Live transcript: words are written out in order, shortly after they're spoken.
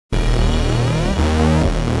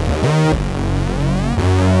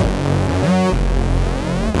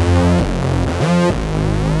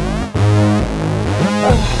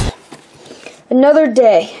Another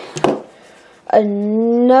day.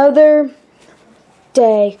 Another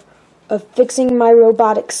day of fixing my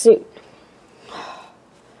robotic suit.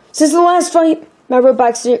 Since the last fight, my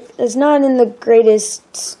robotic suit is not in the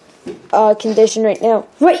greatest condition right now.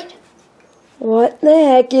 Wait! What the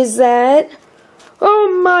heck is that?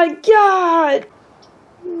 Oh my god!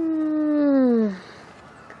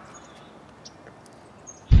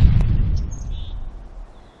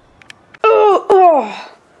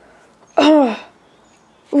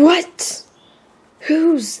 What?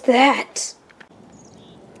 Who's that?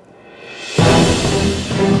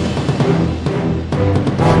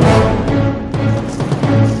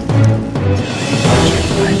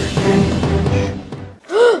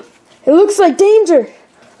 It looks like danger.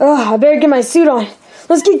 I better get my suit on.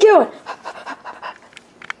 Let's get going.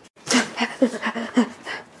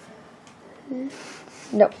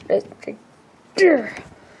 No.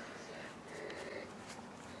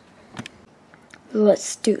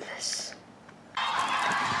 Let's do this.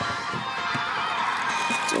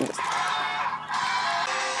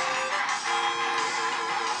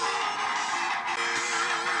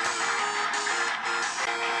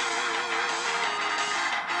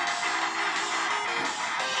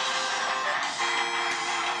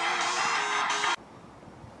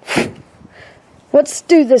 Let's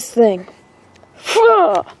do this thing.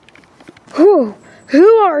 Who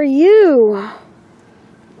are you?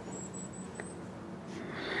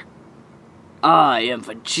 I am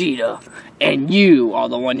Vegeta, and you are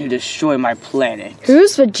the one who destroyed my planet.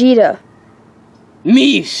 Who's Vegeta?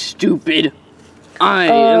 Me, stupid. I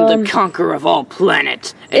am the conqueror of all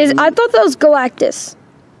planets. I thought that was Galactus.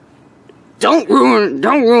 Don't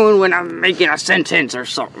ruin when I'm making a sentence or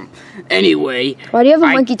something. Anyway. Why do you have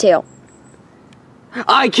a monkey tail?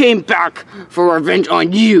 I came back for revenge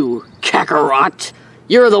on you, Kakarot.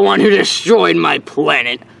 You're the one who destroyed my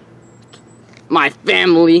planet, my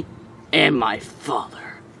family, and my father.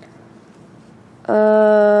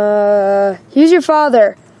 Who's your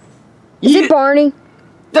father? Is it Barney?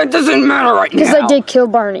 That doesn't matter right now. Because I did kill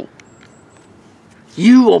Barney.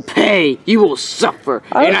 You will pay. You will suffer.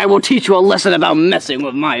 And I will teach you a lesson about messing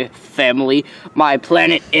with my family, my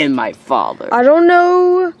planet, and my father. I don't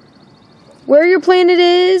know where your planet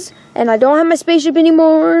is, and I don't have my spaceship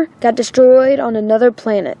anymore. Got destroyed on another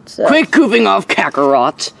planet. So. Quit goofing off,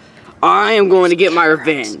 Kakarot. I am going to get my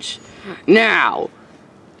revenge. Now,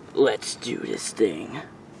 let's do this thing.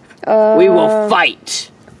 We will fight.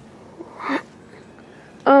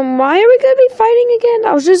 Why are we gonna be fighting again?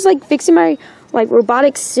 I was just fixing my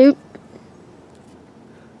robotic suit.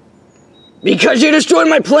 Because you destroyed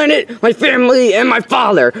my planet, my family, and my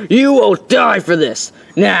father. You will die for this.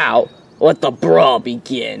 Now, let the brawl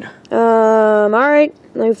begin. Alright.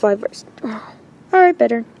 Let me fly first. Alright,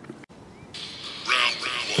 better.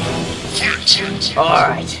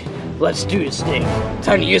 Alright, let's do this thing.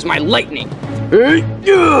 Time to use my lightning.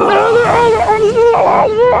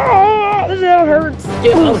 That hurts.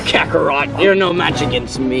 Give up, Kakarot. You're no match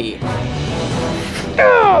against me.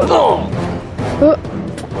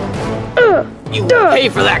 You will pay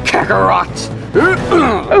for that, Kakarot.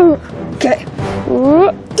 Okay.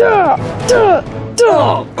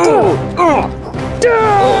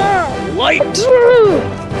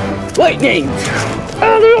 Lightning!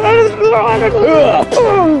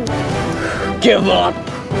 Give up!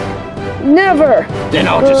 Never! Then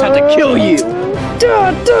I'll just have to kill you!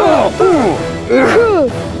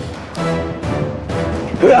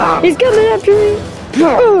 He's coming after me!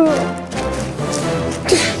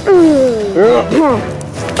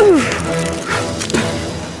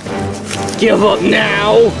 Give up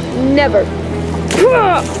now! Never!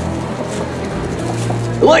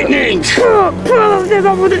 Lightning! This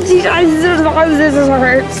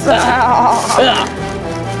hurts.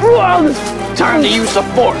 Time to use the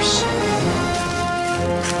force!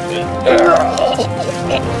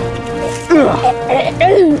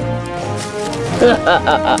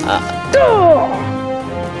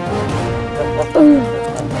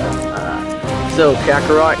 So,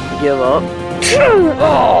 Kakarot, give up?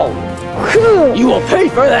 Oh! You will pay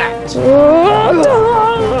for that!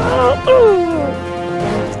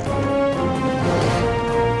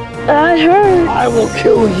 That hurts. I will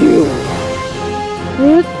kill you!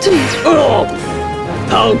 Oh!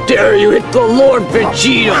 How dare you hit the Lord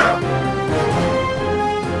Vegeta!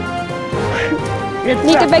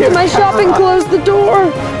 Need to make my shop and close the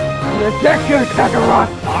door. Get back here, Kakarot!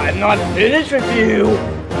 I'm not finished with you!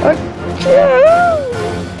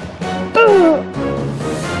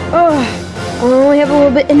 I only have a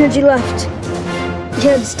little bit energy left.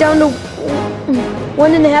 Yeah, it's down to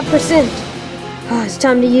 1.5%. It's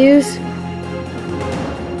time to use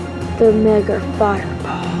the Mega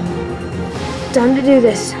Fireball. Time to do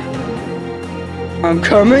this. I'm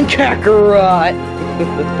coming, Kakarot!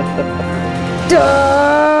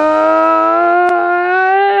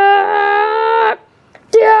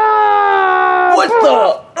 What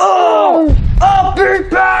the? Oh! I'll be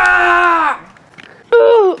back!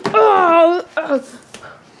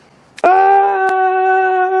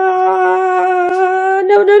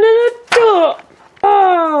 No.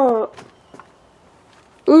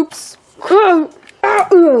 Oops.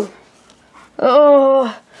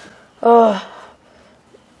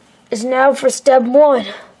 Is now for step 1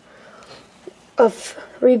 of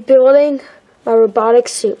rebuilding my robotic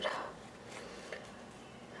suit.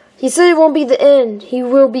 He said it won't be the end. He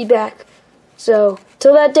will be back. So,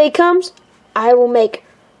 till that day comes, I will make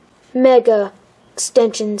mega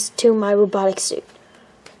extensions to my robotic suit.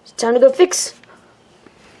 It's time to go fix